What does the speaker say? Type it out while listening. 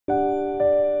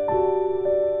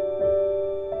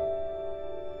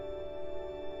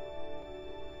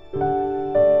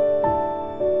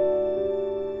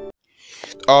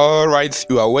Alright,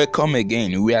 you are welcome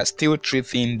again. We are still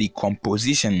treating the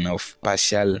composition of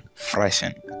partial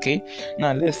fraction. Okay,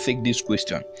 now let's take this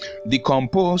question.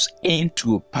 Decompose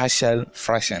into partial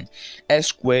fraction x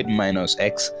squared minus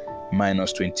x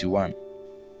minus 21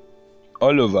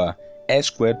 all over x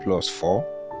squared plus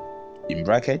 4 in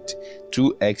bracket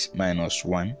 2x minus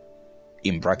 1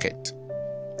 in bracket.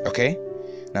 Okay,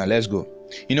 now let's go.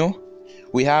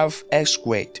 We have x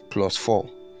squared plus 4.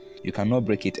 You cannot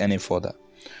break it any further.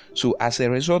 So as a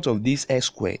result of this x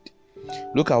squared,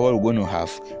 look at what we're going to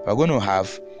have. We're going to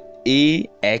have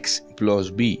ax plus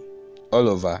b all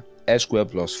over x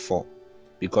squared plus 4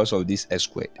 because of this x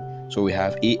squared. So we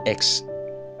have ax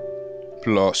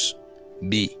plus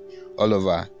b all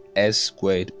over s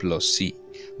squared plus c.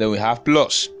 Then we have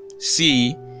plus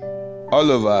c all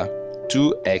over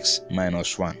 2x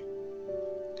minus 1.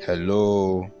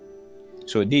 Hello.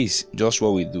 So this just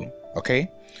what we do.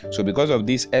 Okay. So because of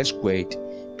this x squared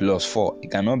plus 4,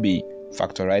 it cannot be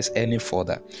factorized any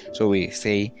further. So we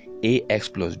say ax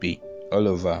plus b all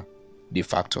over the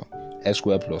factor x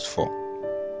squared plus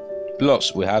 4.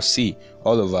 Plus we have c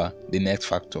all over the next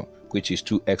factor, which is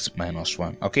 2x minus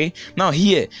 1. Okay. Now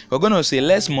here we're going to say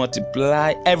let's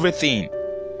multiply everything.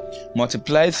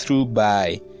 Multiply through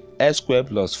by x squared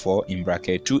plus 4 in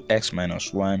bracket 2x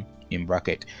minus 1 in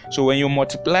bracket. So when you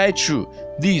multiply through,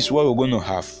 this is what we're going to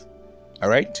have. All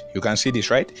right, you can see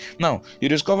this, right? Now you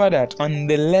discover that on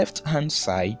the left hand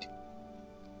side,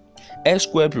 x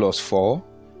squared plus 4,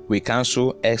 we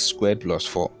cancel x squared plus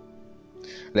 4.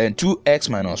 Then 2x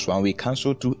minus 1, we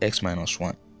cancel 2x minus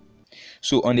 1.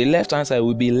 So on the left hand side,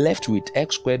 we'll be left with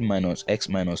x squared minus x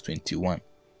minus 21.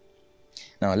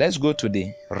 Now let's go to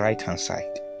the right hand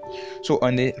side. So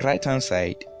on the right hand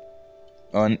side,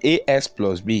 on ax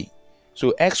plus b,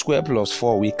 so x squared plus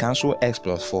 4, we cancel x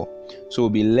plus 4. So we'll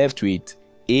be left with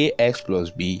ax plus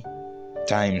b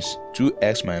times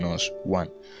 2x minus 1.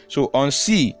 So on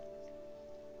c,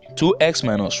 2x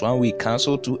minus 1, we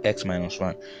cancel 2x minus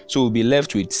 1. So we'll be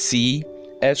left with c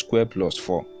x squared plus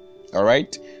 4. All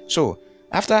right. So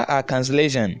after our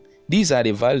cancellation, these are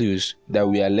the values that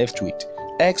we are left with.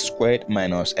 X squared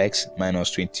minus x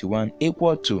minus 21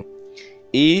 equal to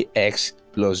ax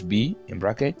plus b in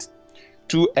bracket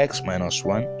 2x minus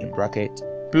 1 in bracket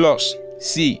plus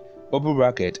c open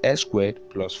bracket x squared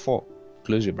plus 4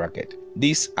 close the bracket.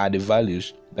 These are the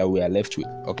values that we are left with.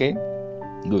 Okay,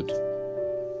 good.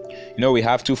 We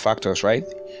have two factors, right?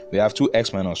 We have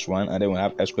 2x minus 1 and then we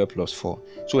have x squared plus 4.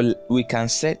 So we can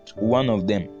set one of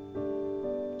them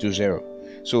to 0.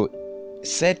 So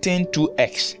setting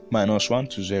 2x minus 1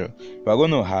 to 0, we are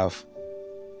going to have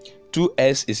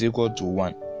 2s is equal to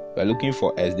 1. We are looking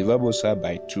for s divided both sides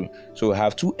by 2. So we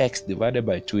have 2x divided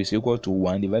by 2 is equal to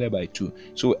 1 divided by 2.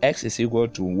 So x is equal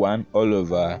to 1 all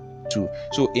over 2.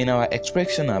 So in our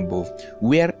expression above,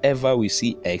 wherever we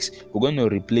see x, we're going to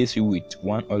replace it with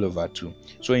 1 all over 2.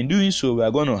 So in doing so, we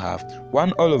are going to have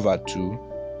 1 all over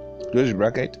 2, close the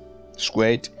bracket,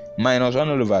 squared, minus 1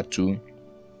 all over 2,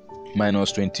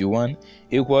 minus 21,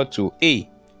 equal to a,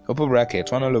 open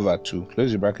bracket, 1 all over 2,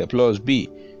 close the bracket, plus b,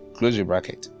 close the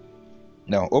bracket.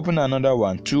 Now open another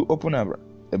one, 2, open a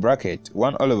bracket,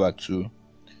 1 all over 2,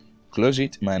 close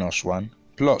it, minus 1,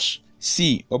 plus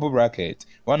c, open bracket,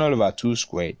 1 all over 2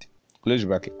 squared, close the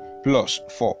bracket, plus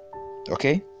 4.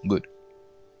 Okay, good.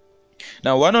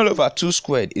 Now 1 all over 2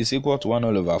 squared is equal to 1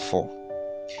 all over 4.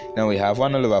 Now we have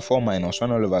 1 all over 4 minus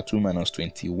 1 all over 2 minus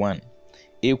 21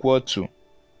 equal to.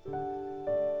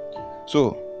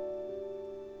 So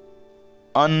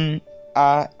on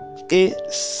our a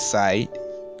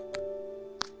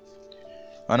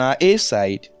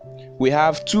side, we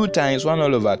have 2 times 1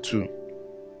 all over 2.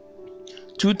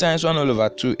 2 times 1 all over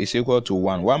 2 is equal to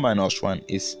 1. 1 minus 1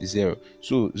 is 0.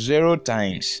 So 0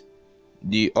 times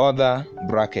the other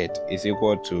bracket is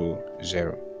equal to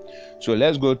 0. So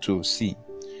let's go to C.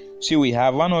 See, we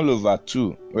have 1 all over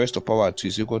 2 raised to power 2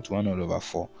 is equal to 1 all over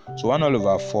 4. So 1 all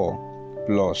over 4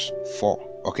 plus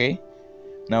 4. Okay.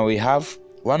 Now we have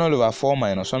 1 all over 4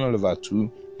 minus 1 all over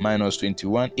 2 minus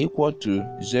 21 equal to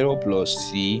 0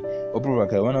 plus c open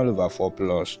bracket 1 all over 4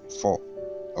 plus 4.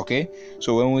 Okay,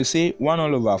 so when we say 1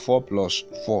 all over 4 plus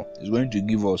 4 is going to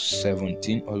give us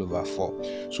 17 all over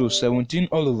 4. So 17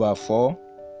 all over 4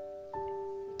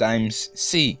 times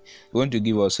c is going to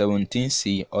give us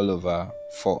 17c all over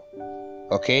 4.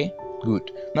 Okay,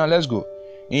 good. Now let's go.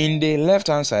 In the left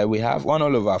hand side, we have 1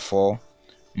 all over 4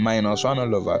 minus 1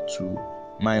 all over 2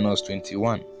 minus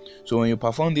 21. So when you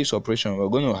perform this operation, we're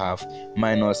going to have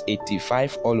minus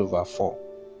 85 all over 4.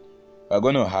 We're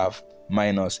going to have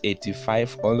minus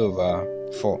 85 all over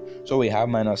 4. So we have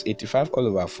minus 85 all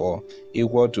over 4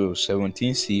 equal to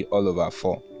 17c all over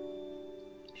 4.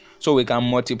 So we can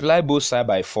multiply both sides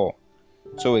by 4.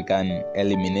 So we can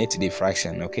eliminate the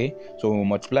fraction, okay? So we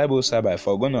multiply both sides by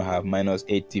 4. We're going to have minus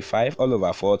 85 all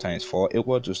over 4 times 4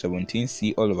 equal to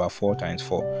 17c all over 4 times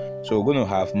 4. So we're going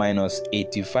to have minus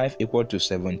 85 equal to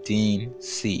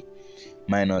 17c.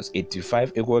 Minus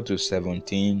 85 equal to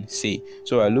 17c.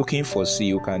 So we're looking for c.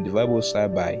 You can divide both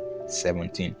sides by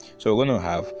 17. So we're going to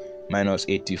have minus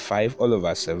 85 all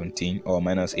over 17, or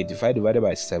minus 85 divided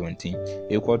by 17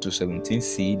 equal to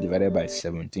 17c divided by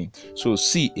 17. So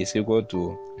c is equal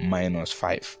to minus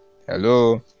 5.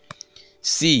 Hello?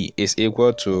 C is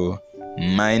equal to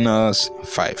minus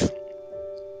 5.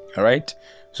 Alright?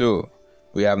 So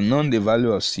we have known the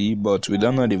value of c, but we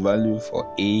don't know the value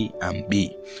for a and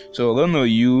b. So we're going to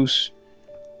use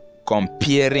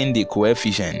comparing the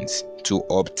coefficients to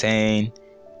obtain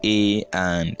a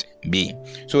and b.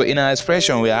 So in our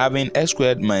expression, we are having x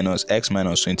squared minus x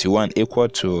minus 21 equal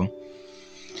to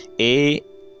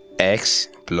ax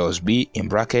plus b in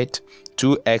bracket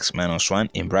 2x minus 1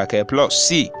 in bracket plus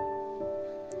c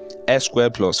x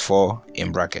squared plus 4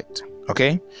 in bracket.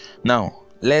 Okay, now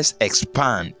let's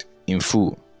expand in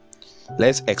full.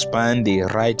 Let's expand the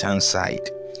right hand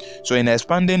side. So in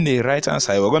expanding the right hand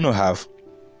side, we're going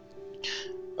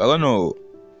to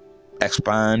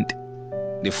expand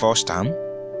the first term,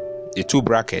 the 2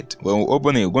 bracket. When we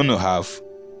open it, we're going to have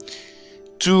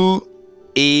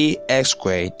 2ax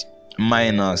squared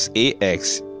minus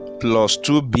ax plus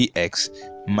 2bx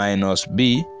minus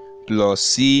b plus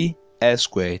c x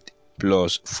squared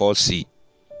plus 4c.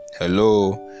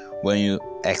 Hello? When you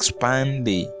expand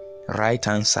the right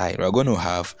hand side, we're going to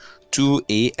have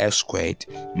 2ax squared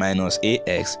minus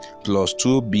ax plus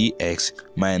 2bx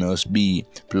minus b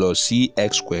plus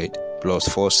cx squared plus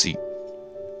 4c.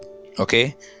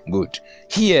 Okay, good.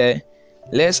 Here,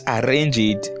 let's arrange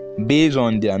it based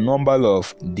on their number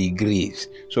of degrees.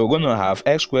 So we're going to have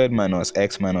x squared minus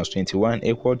x minus 21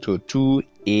 equal to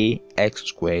 2ax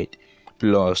squared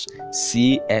plus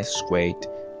cx squared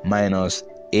minus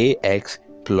ax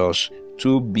plus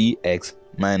 2bx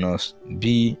minus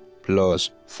b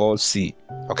plus 4c.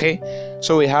 Okay,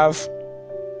 so we have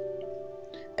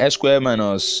x squared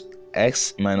minus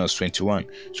x minus 21.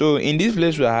 So in this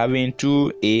place we are having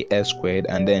 2ax squared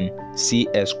and then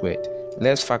cx squared.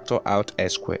 Let's factor out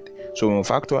x squared. So when we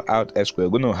factor out x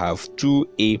squared, we're going to have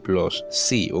 2a plus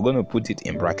c. We're going to put it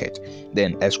in bracket,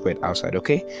 then x squared outside.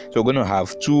 Okay, so we're going to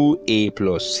have 2a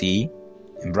plus c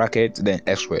in bracket, then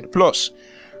x squared plus.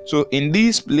 So in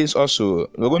this place also,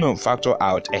 we're going to factor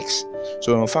out x.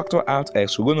 So when we factor out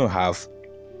x, we're going to have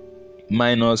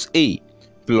minus a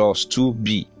plus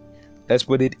 2b. Let's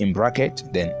put it in bracket,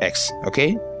 then x.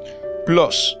 Okay,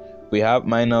 plus we have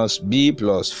minus b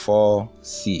plus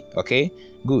 4c. Okay,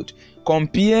 good.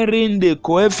 Comparing the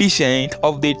coefficient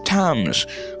of the terms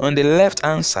on the left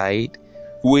hand side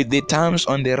with the terms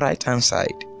on the right hand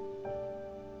side.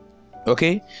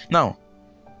 Okay, now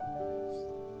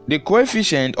the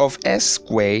coefficient of x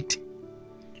squared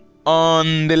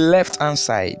on the left hand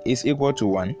side is equal to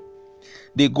 1.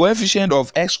 The coefficient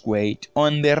of x squared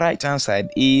on the right hand side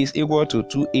is equal to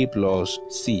 2a plus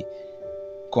c.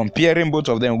 Comparing both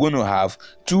of them, we're going to have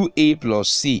 2a plus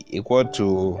c equal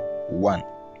to 1.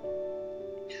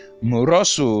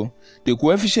 Moreover, the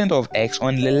coefficient of x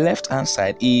on the left hand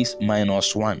side is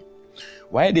minus 1,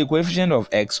 while the coefficient of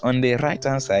x on the right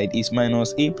hand side is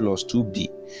minus a plus 2b.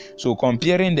 So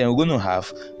comparing them, we're going to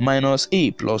have minus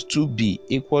a plus 2b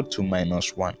equal to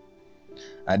minus 1.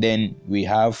 And then we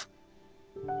have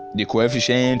the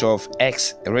coefficient of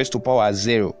x raised to power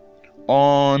 0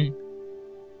 on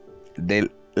the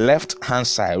left hand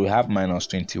side, we have minus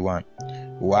 21,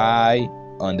 while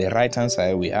on the right hand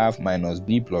side we have minus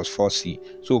b plus 4c.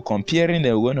 So comparing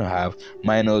them, we're going to have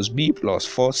minus b plus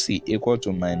 4c equal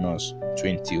to minus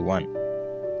 21.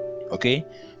 Okay,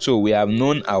 so we have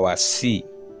known our c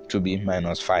to be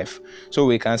minus 5. So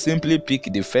we can simply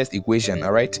pick the first equation.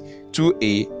 All right,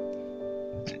 2a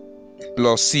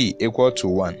plus c equal to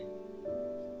 1.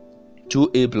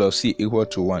 2a plus c equal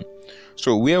to 1.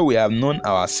 So where we have known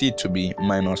our c to be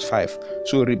minus 5,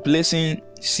 so replacing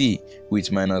c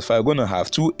with minus 5, we're going to have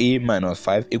 2a minus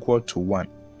 5 equal to 1.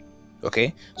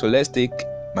 Okay, so let's take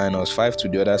minus 5 to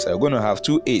the other side. We're going to have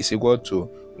 2a is equal to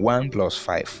 1 plus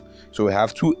 5. So we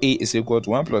have 2a is equal to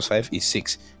 1 plus 5 is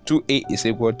 6. 2a is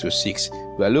equal to 6.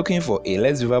 We are looking for a.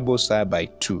 Let's divide both sides by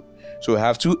 2. So we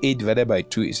have 2a divided by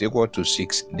 2 is equal to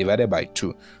 6 divided by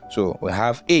 2. So we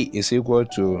have a is equal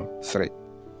to 3.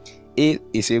 A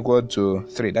is equal to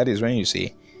 3. That is when you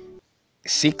say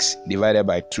 6 divided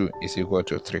by 2 is equal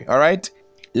to 3. All right,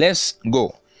 let's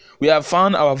go. We have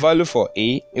found our value for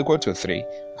A equal to 3,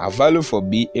 our value for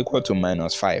B equal to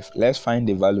minus 5. Let's find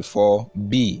the value for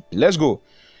B. Let's go.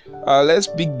 Let's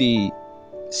pick the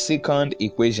second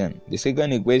equation. The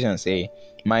second equation say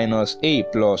minus A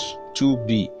plus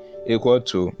 2B equal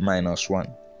to minus 1.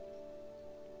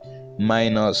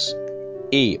 Minus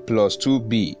A plus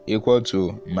 2B equal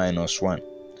to minus 1.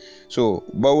 So,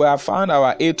 but we have found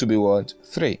our A to be what?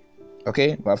 3.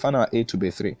 Okay, we have found our A to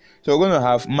be 3. So we're going to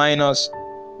have minus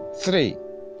 3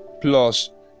 plus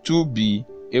 2B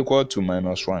equal to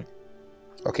minus 1.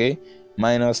 Okay,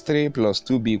 minus 3 plus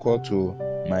 2B equal to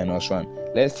minus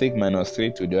 1. Let's take minus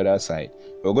 3 to the other side.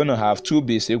 We're going to have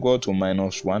 2B is equal to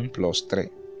minus 1 plus 3.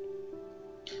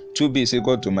 2B is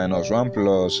equal to minus 1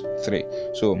 plus 3.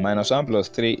 So minus 1 plus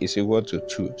 3 is equal to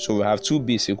 2. So we have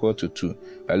 2B is equal to 2.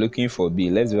 We are looking for B.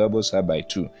 Let's divide both sides by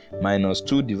 2. Minus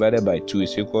 2 divided by 2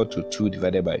 is equal to 2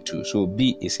 divided by 2. So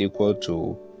B is equal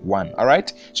to 1.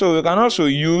 Alright. So we can also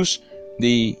use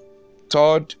the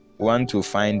third one to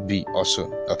find B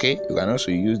also. Okay. You can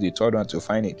also use the third one to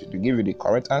find it to give you the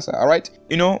correct answer. Alright.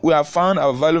 We have found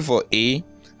our value for A.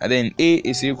 And then A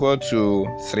is equal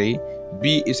to 3.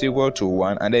 B is equal to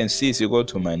 1, and then C is equal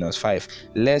to minus 5.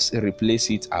 Let's replace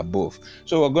it above.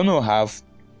 So we're going to have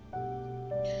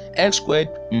x squared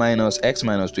minus x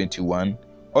minus 21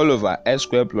 all over x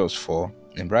squared plus 4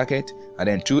 in bracket, and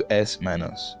then 2x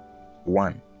minus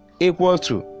 1 equal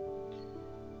to,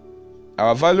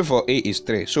 our value for A is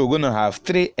 3. So we're going to have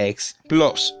 3x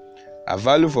plus, our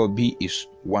value for B is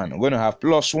 1. We're going to have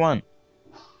plus 1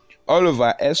 all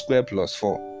over x squared plus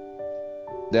 4.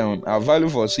 Then our value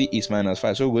for C is minus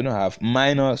 5. So we're going to have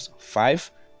minus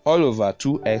 5 all over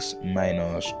 2x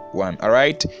minus 1.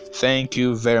 Alright, thank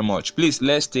you very much. Please,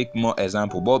 let's take more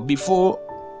example. But before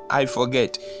I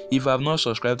forget, if you have not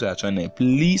subscribed to our channel,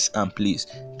 please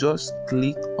just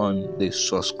click on the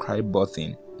subscribe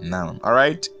button now.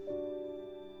 Alright.